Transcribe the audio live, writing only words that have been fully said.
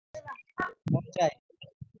চাই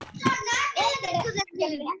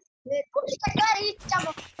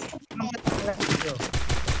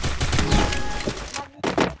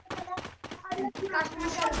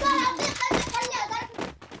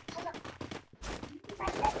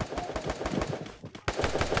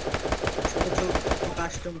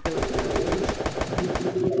custom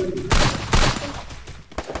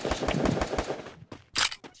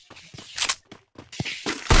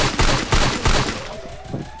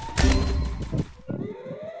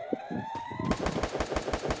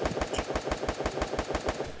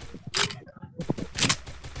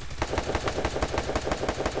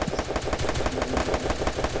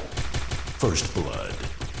First blood.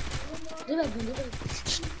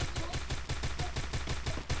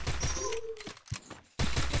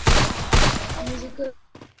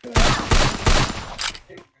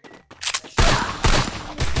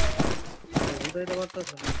 বুঝাইতে পারতেছ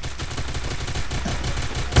না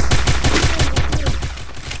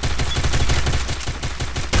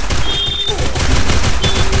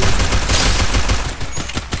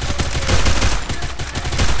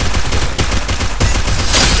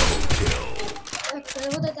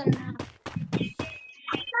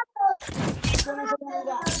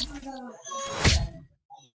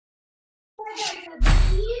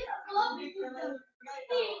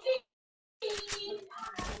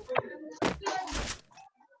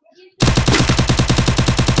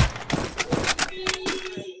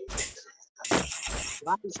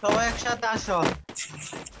ভাই সবাই একসাথে আসো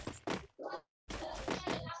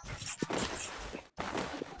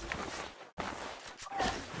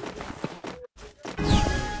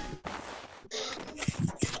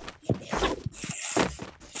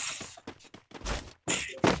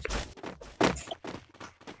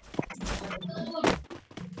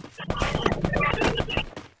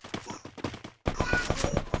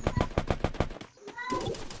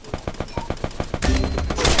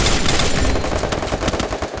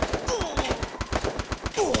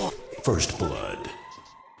First blood.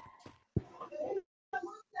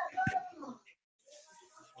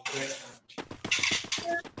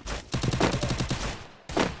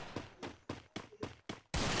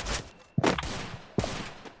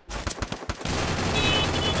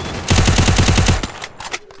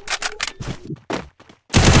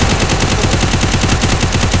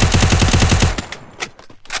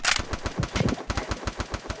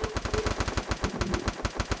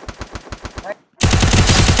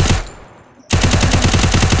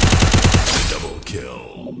 Double kill.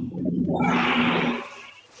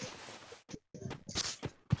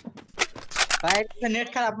 ভাই নেট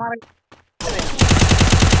খারাপ মার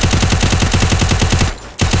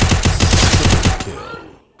Kill.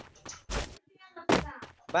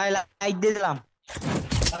 ভাই লাইক দিয়ে দিলাম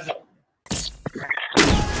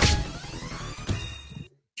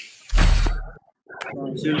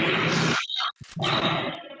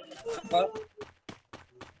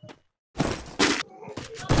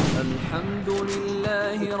الحمد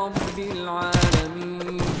لله رب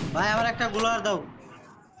العالمين ভাই আমার একটা গ্লোয়ার দাও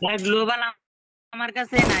ভাই গ্লোবাল আমার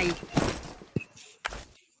কাছে নাই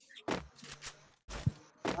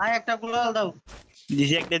ভাই একটা গ্লোয়ার দাও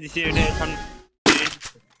দিছি একটা দিছি এটা এখন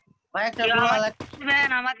ভাই একটা গ্লোয়ার দিবেন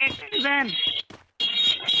আমাকে একটা দিবেন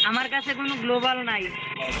আমার কাছে কোনো গ্লোবাল নাই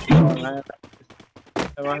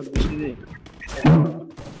আবার দিছি যে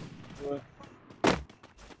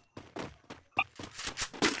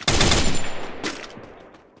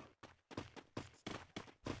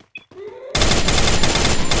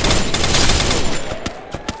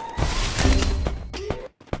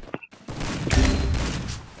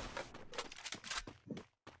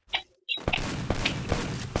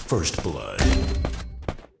First blood.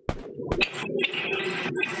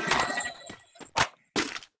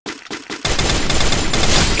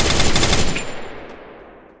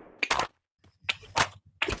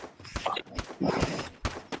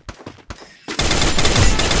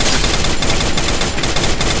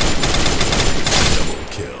 Double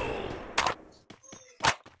kill.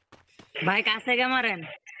 ভাই কাছে কে মারেন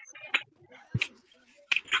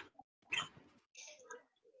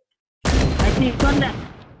ভাই ঠিক কোন দেন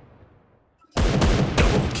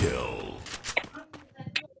Double kill.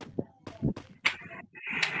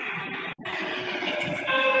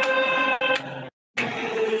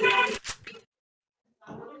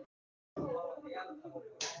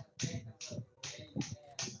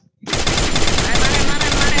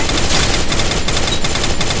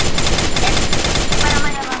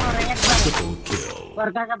 Triple kill. তোর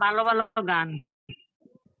কাছে ভালো ভালো গান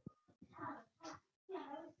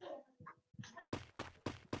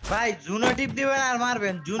ভাই জুনো টিপ দিবেন আর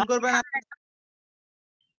মারবেন জুন করবেন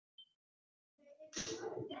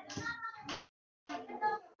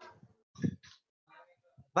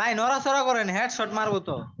ভাই নড়াচড়া করেন, হেডশট মারবো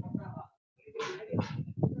তো।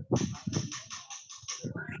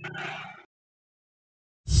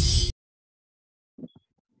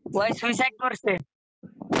 ওই সুইসাইড করছে।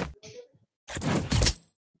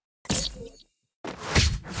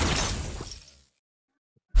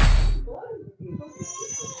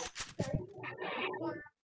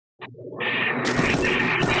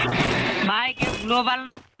 ভাই কে গ্লোবাল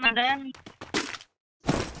না দেন?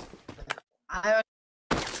 আয়-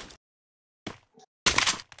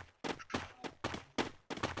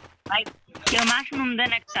 ভাই কে মাশরুম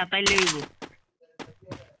দেন একটা, তাইলে হইব।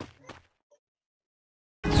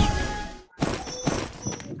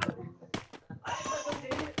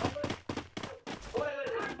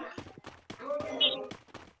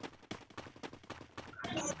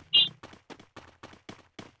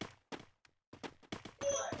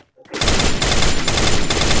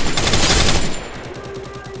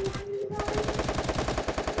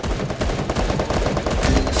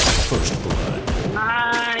 First blood.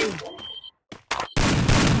 ভাই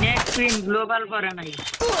নেক্সট উইন গ্লোবাল করে নাই।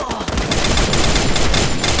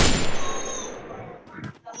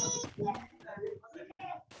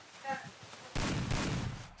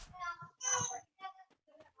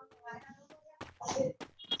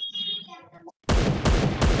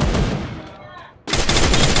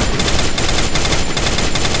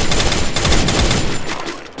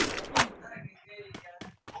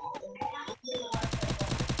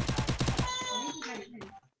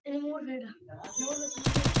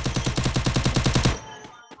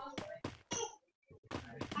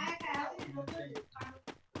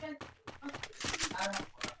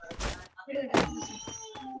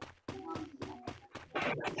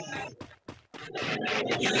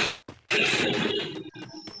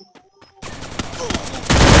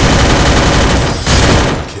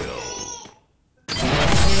 Kill.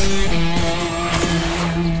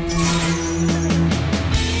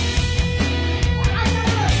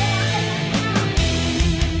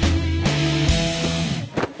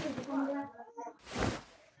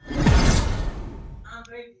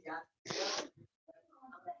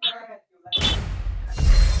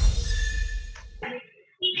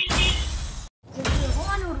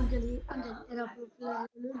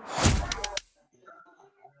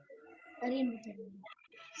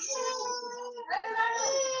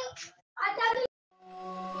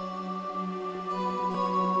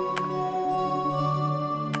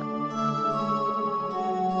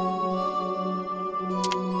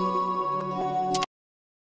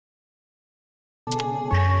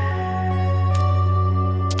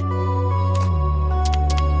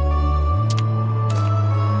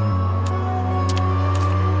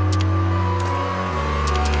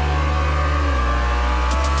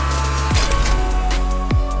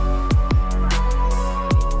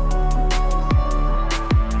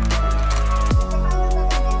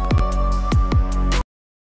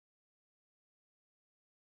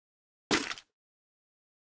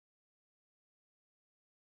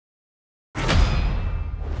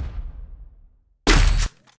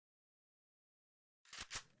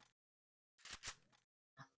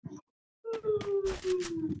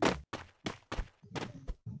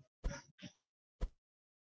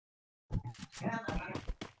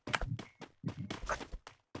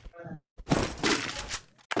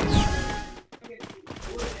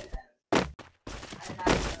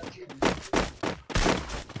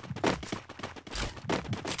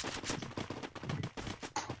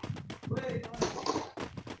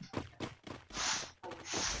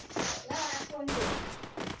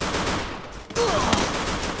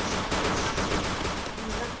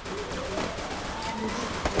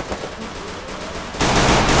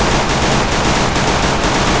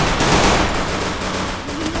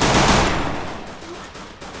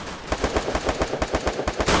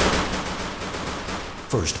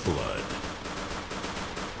 First blood.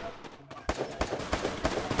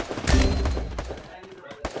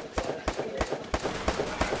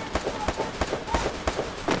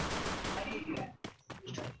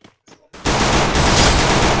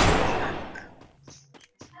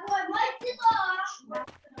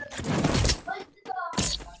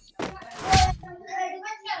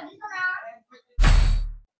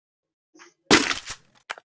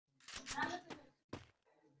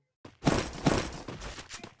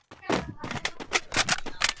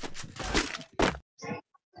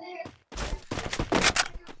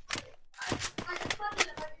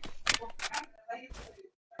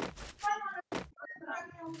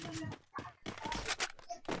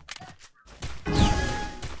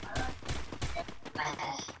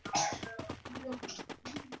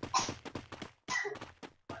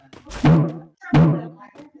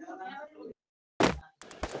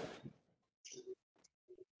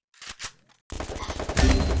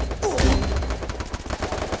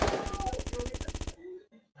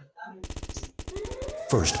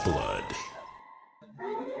 First blood.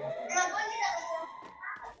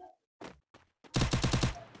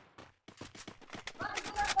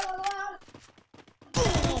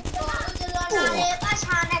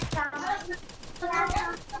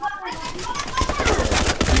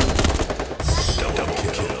 Double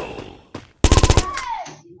kill.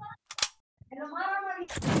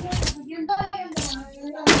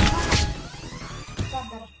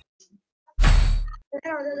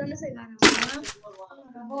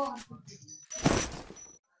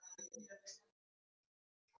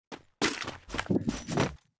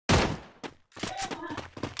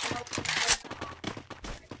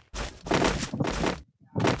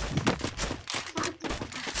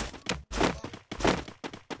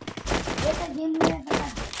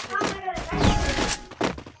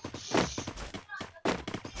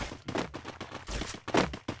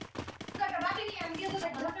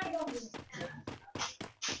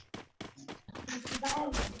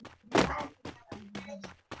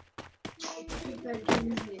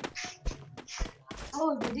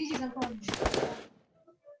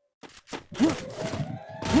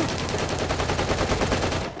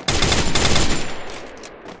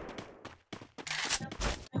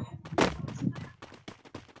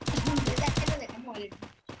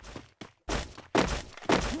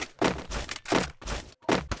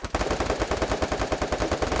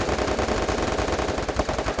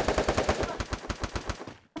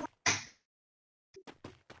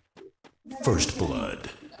 First blood.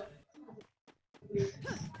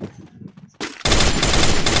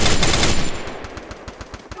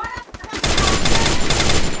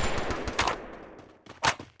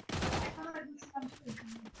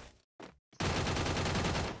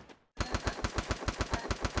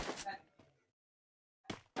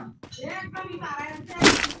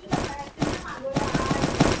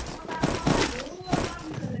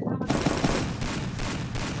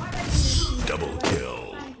 Double kill.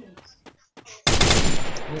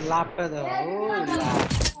 লাভটা দাও ও লাভ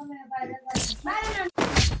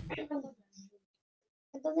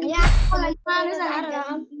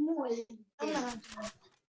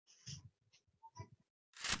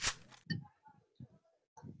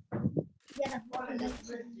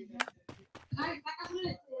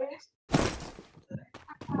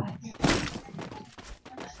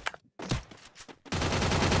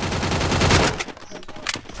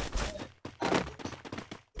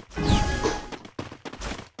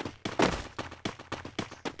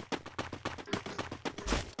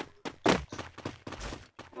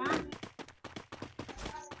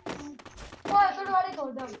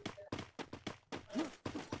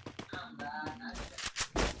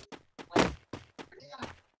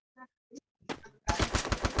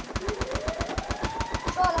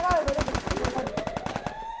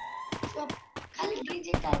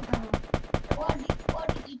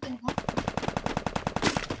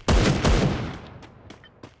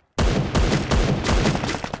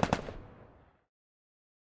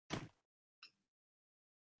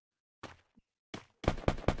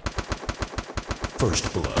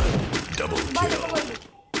First blood. Double kill.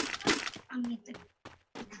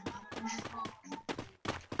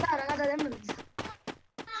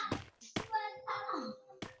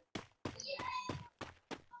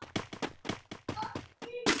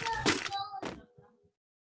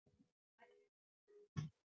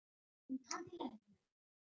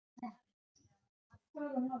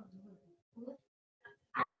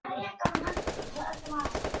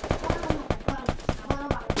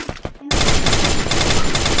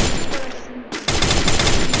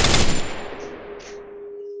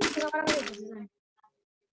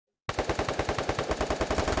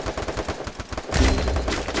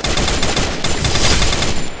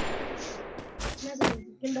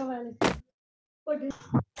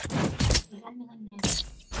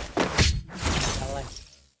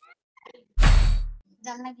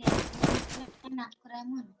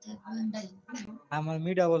 আমার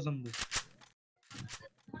মিডা পছন্দ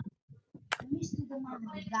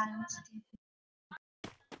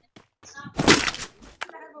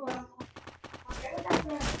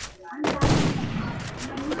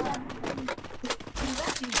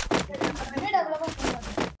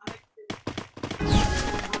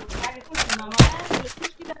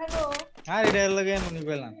আর এটা লাগে মনে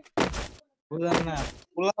পেলাম বুঝলাম না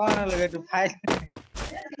পোলা বানানোর লাগে একটু ফাইল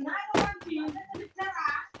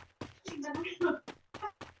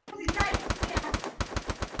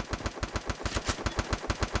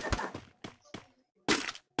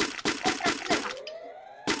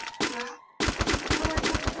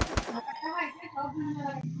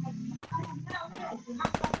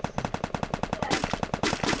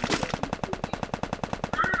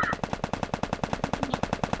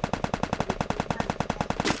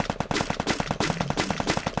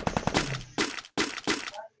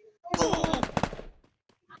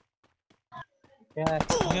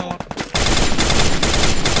তুমি আমার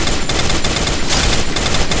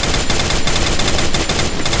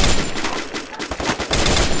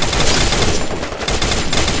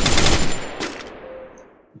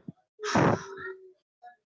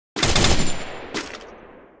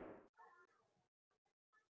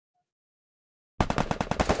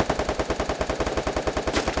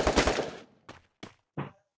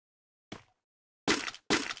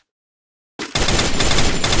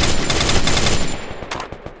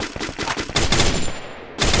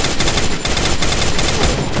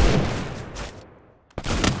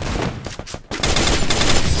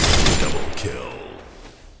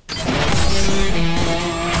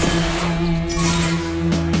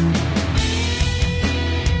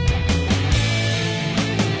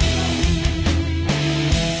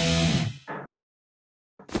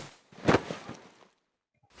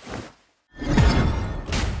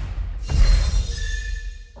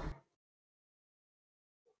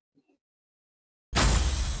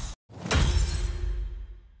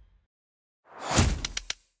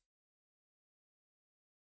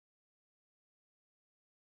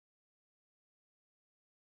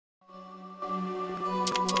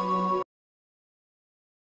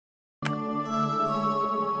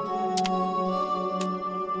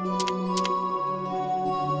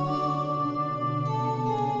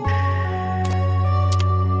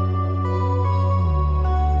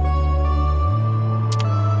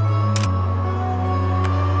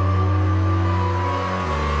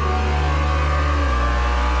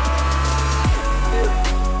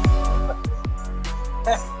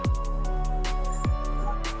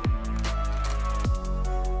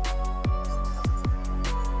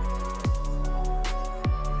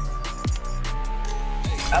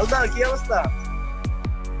আলদা কি অবস্থা?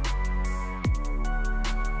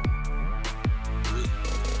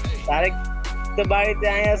 তারেক তো বাড়িতে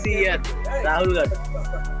আয় আসি রাহুল গাছ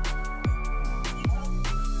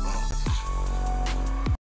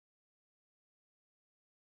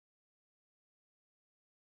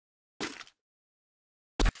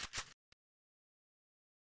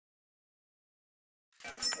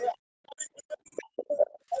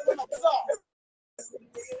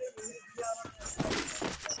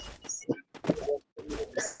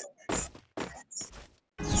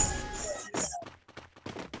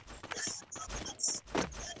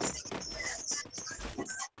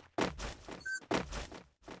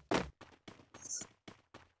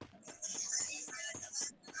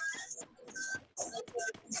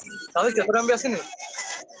তাহলে কেতন আমি আসেনি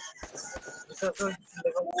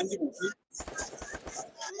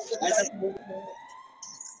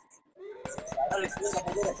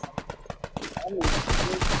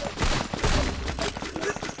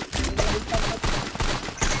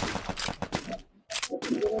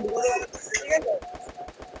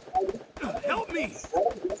Help me!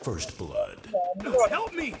 First blood. No,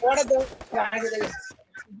 help me!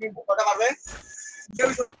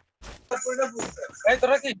 এই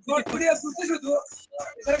তোরা কি জোর করিয়া বুঝছিস শুধু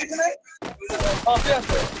এছাড়া কিছু নাই কফি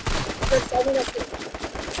আছে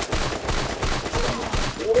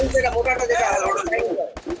মোটাটা যেটা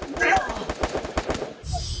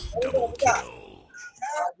Double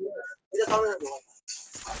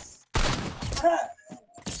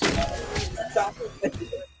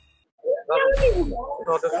kill.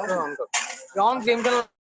 রং গেম খেলা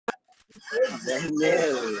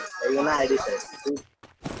না আইডি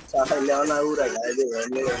সাথে লেওনা উড়া গাইবে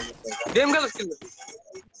গেম খেলা স্কিল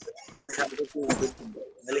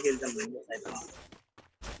মেলে খেলতাম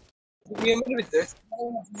গেম খেলতে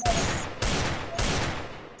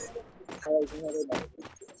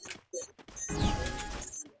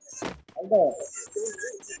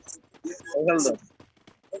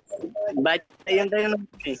বাইক এন্টার কেন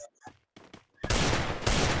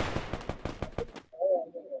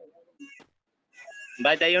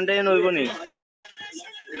ভাই তাই এন্টার কেন হইব নি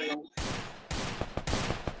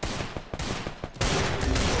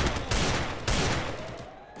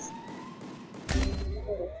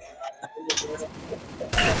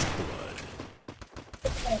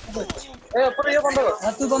ए ऊपर ये बंद कर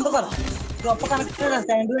हां तू बंद कर तू अपन कनेक्ट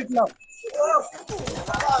कर एंड्रॉइड लो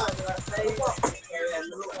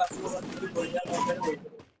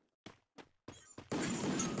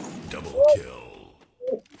Double kill.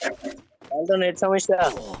 तो नेट समस्या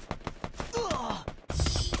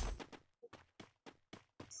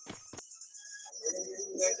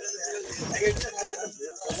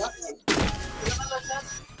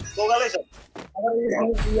কোগালাইছো আমার এই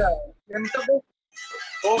ইয়া এমটা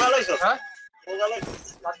কোগালাইছো হ্যাঁ কোগালাইছো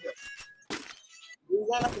লাগিও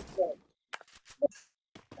দুইজনা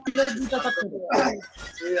দুইটা থাকতে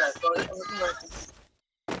এই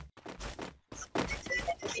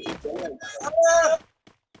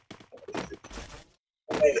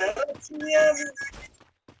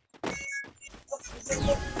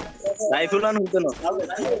রাইফেল আন হতো না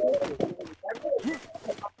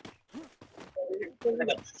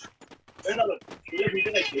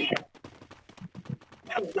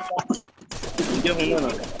ভিডিও হলো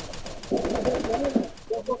না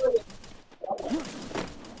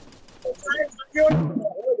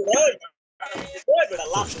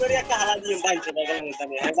লাস্ট করে একটা হালা দিয়ে বাইছে বাবা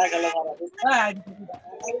আমি হেডা গেল হ্যাঁ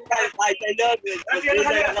ভাই চাইলো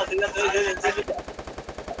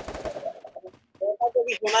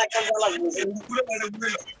সোনা একটা লাগবে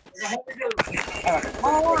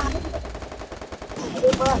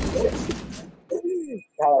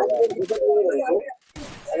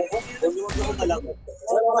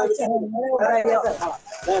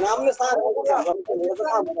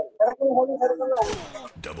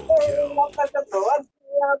Double kill.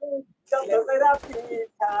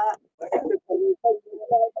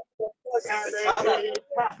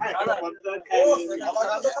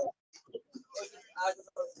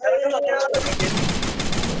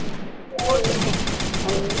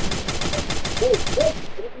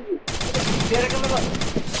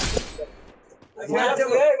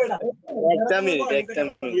 একটা মিনিট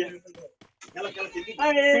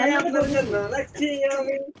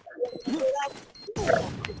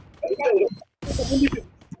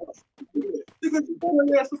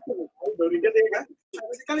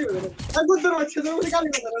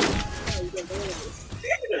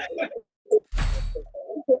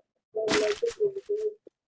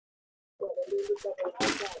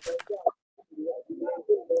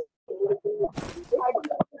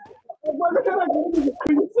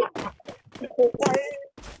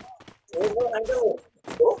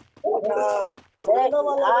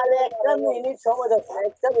একটা মিনিট সময় আছে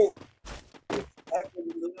একটা মিনিট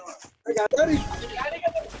একটা minute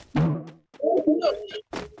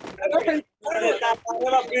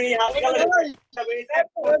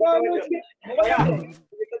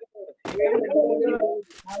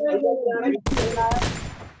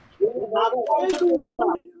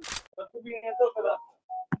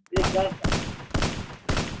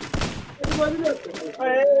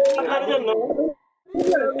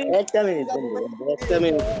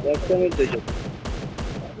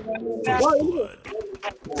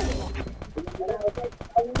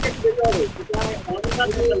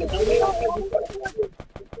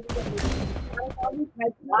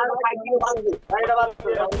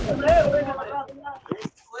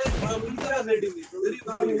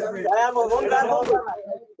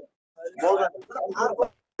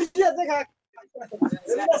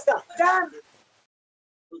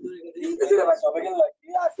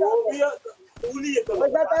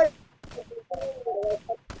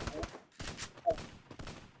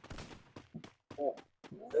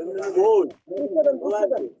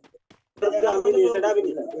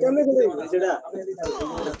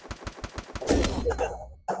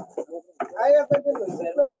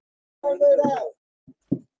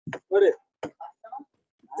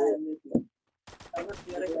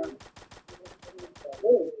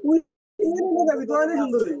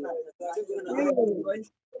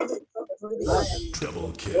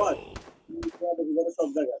Double kill.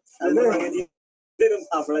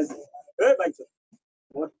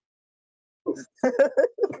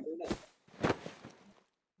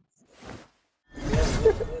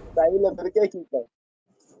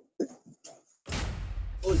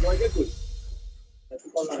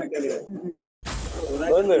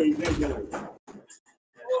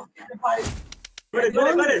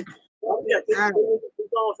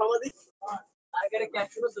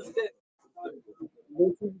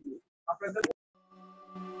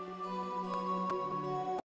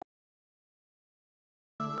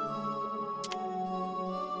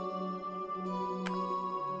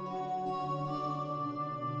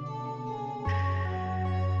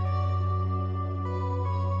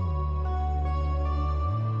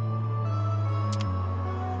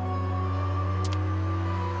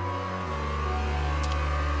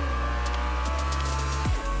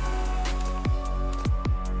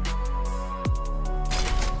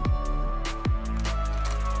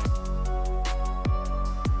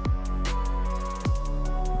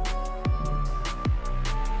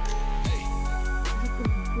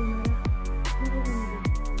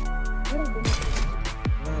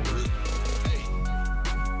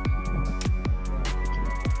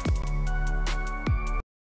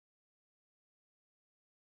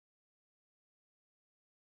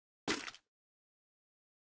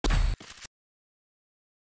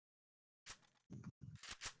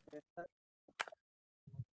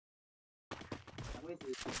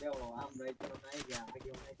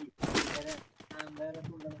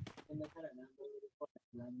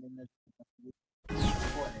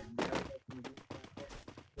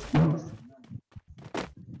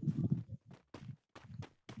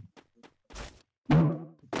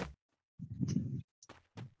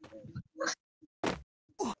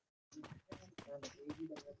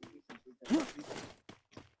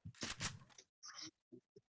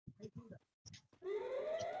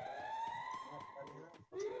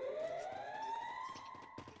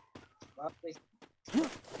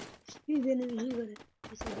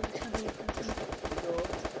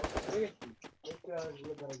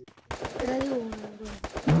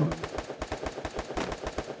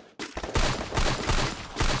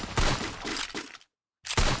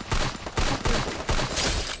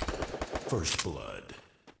 First blood.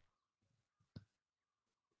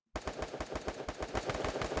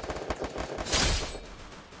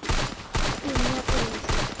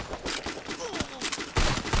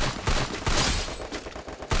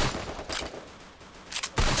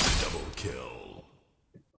 Double kill.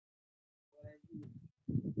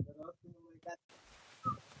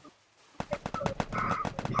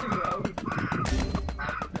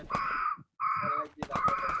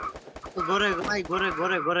 ঘরে ভাই ঘরে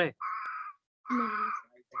ঘরে ঘরে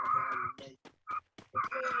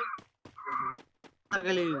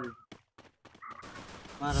গেলি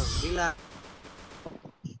মারো দিলা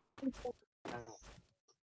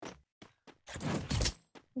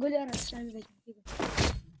गोली आ रहा है शायद भाई ठीक है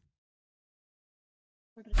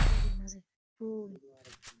ऑर्डर कर मजे फूल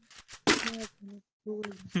फूल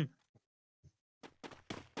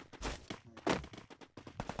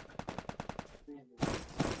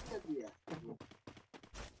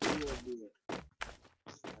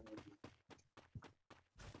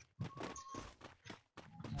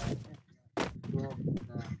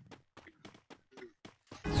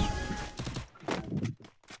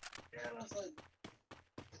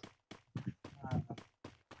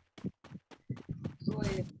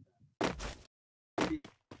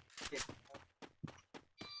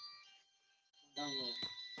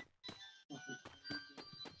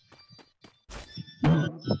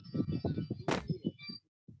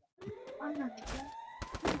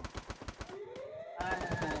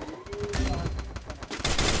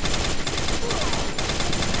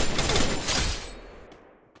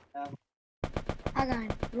आगान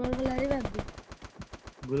रोल वाला रे बाबू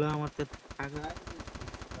গুলা আমারতে থাকা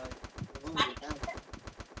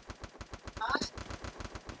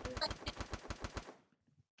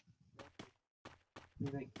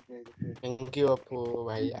थैंक यू अपू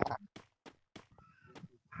भैया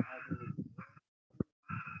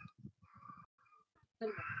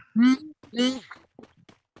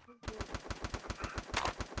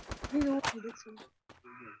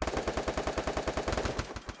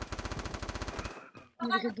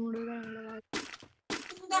मेरे को ढूंढेगा लगा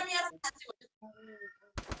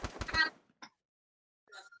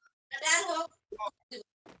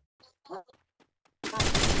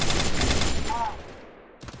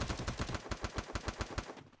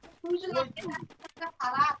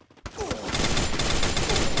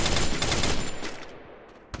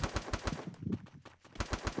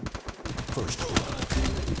First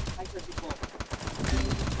blood.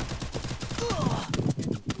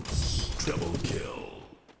 Double kill.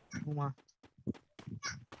 ঘুমা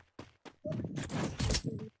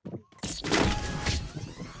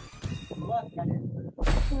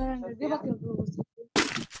देवा के ब्रो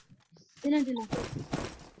तेना दिलो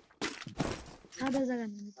सादा जगह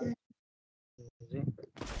में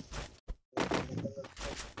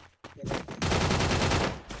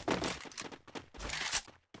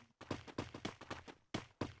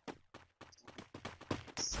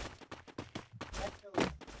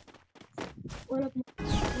और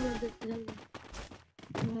देख चल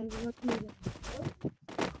मार बहुत मिला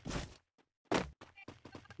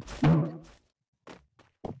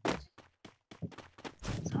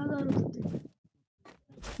सादा रुकते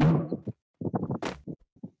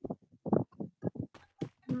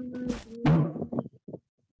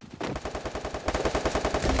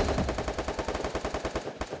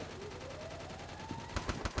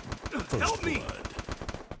First blood.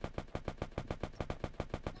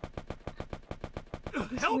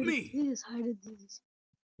 Help me! Please hide this.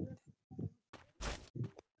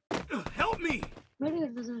 Help me! Where is the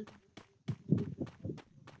result?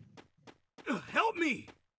 Help me!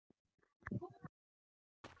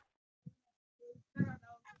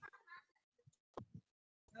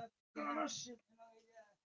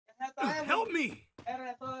 Help me!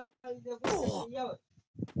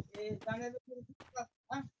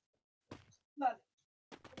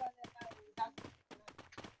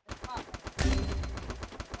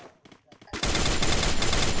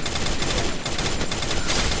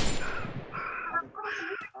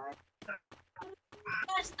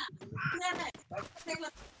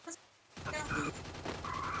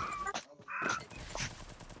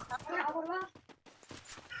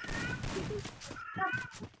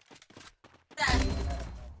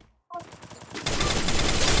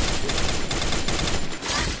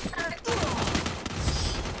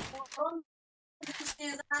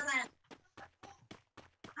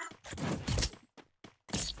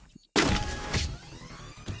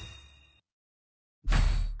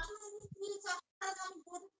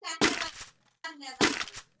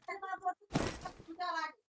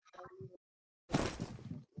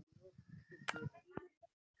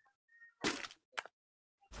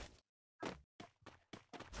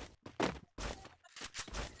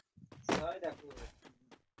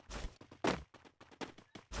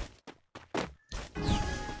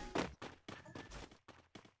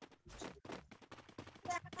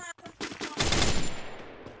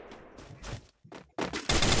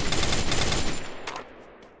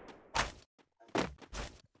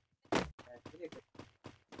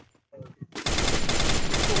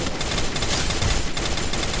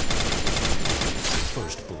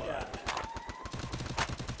 First blood.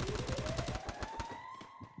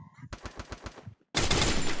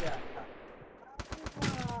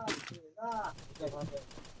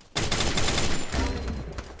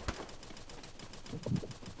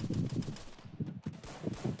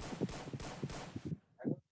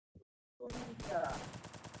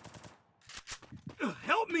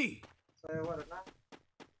 Help me!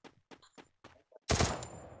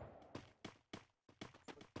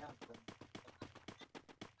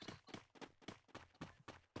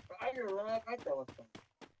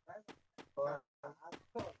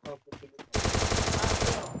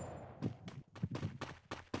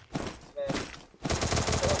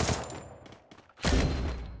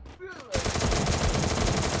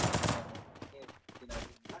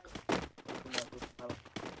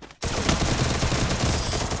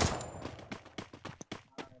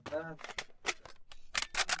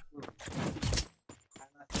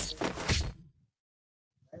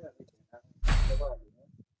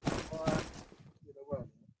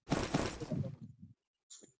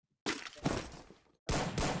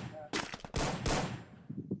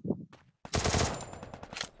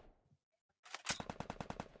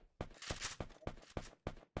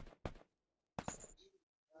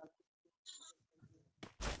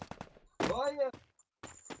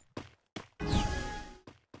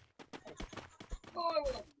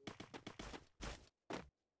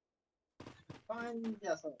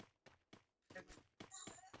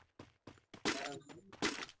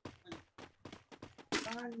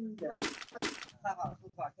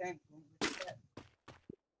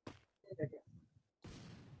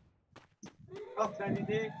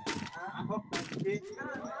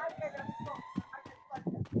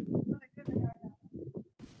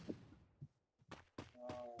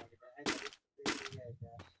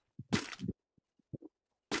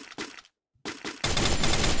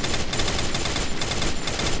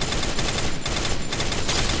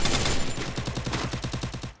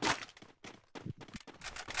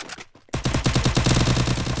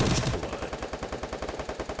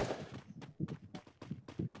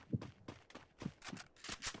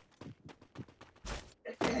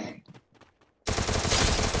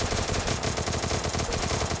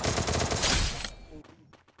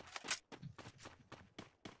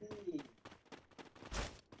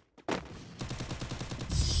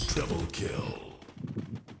 Double kill.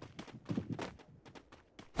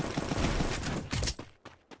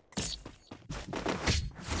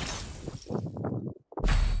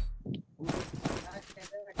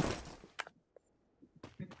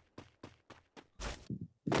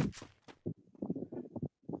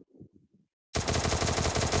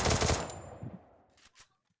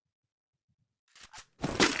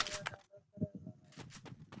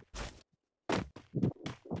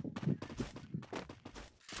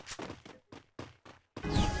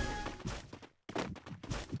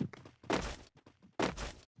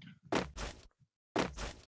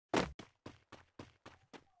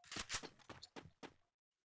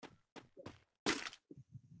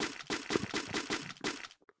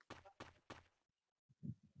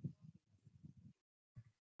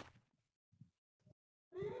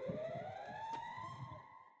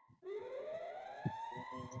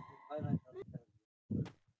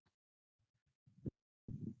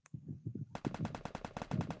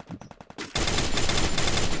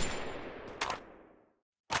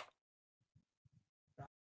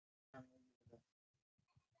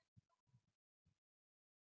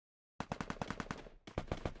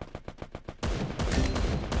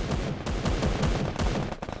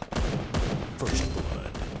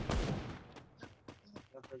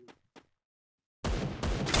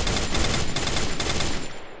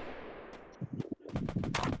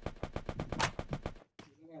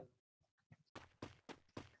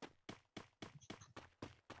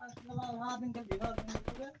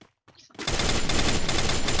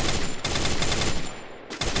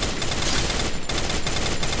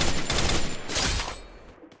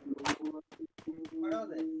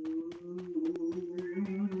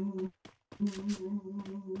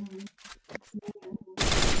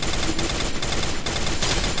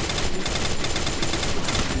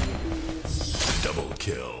 Double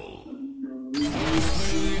kill.